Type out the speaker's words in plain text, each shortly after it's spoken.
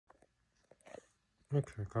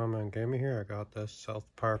Okay, comment gaming here. I got this South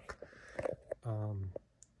Park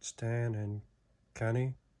Stan and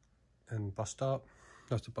Kenny and bus stop.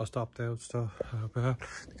 That's the bus stop they would still have to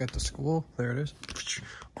get to school. There it is.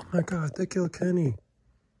 Oh my god, they killed Kenny.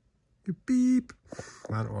 You beep.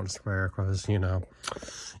 I don't want to swear because, you know,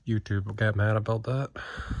 YouTube will get mad about that.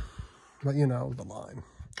 But you know the line.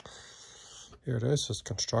 Here it is, this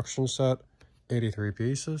construction set. 83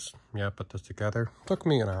 pieces. Yeah, put this together. Took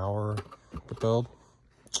me an hour to build.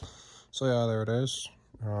 So yeah, there it is.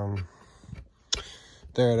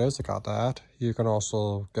 There it is, I got that. You can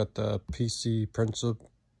also get the PC principal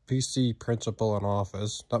in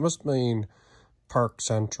office. That must mean Park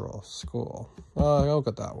Central School. I'll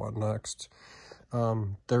get that one next.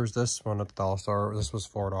 There's this one at the dollar store. This was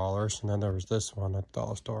 $4. And then there was this one at the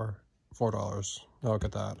dollar store. $4. I'll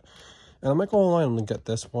get that. And I might go online and get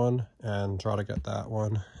this one and try to get that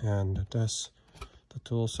one. And this, the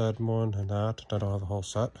tool set one and that. I don't have the whole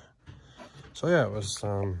set. So yeah, it was,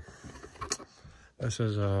 this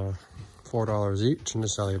is $4 each, and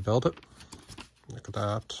this is how you build it. Look at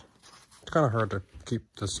that. It's kind of hard to keep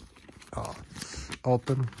this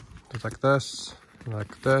open. Just like this,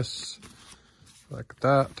 like this, like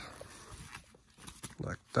that,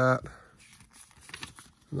 like that,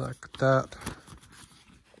 like that.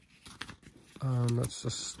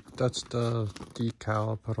 That's the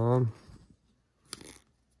decal I put on.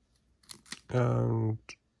 And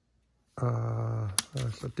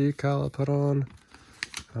there's the decal I put on.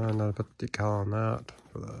 And I put the decal on that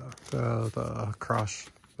for the cross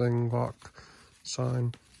thing walk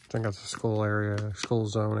sign. I think that's a school area, school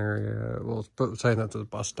zone area. We'll say that's a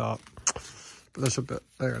bus stop. But there's a bit,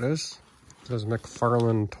 there it is. It says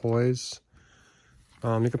McFarlane Toys.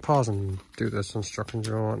 You can pause and do this instructions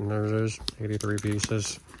you want, and there it is, 83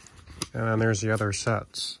 pieces. And then there's the other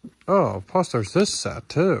sets. Oh, plus there's this set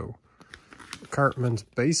too. Cartman's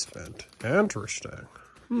Basement. Interesting.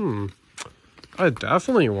 I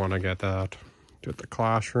definitely want to get that. Get the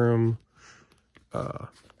classroom.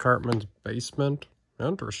 Cartman's Basement.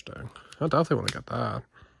 Interesting. I definitely want to get that.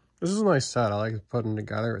 This is a nice set. I like putting it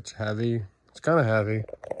together. It's heavy. It's kind of heavy.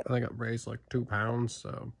 I think it weighs like 2 pounds,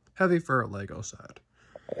 so heavy for a Lego set.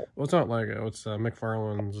 Well, it's not Lego. It's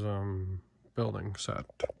McFarlane's building set.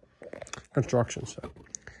 Construction set.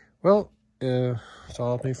 Well, that's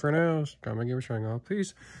all of me for now. Comment, give a showing off.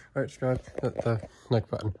 Peace. Alright, subscribe, hit the like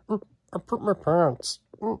button. I pooped my pants.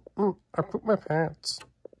 I pooped my pants.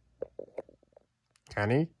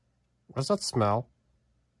 Kenny? What's that smell?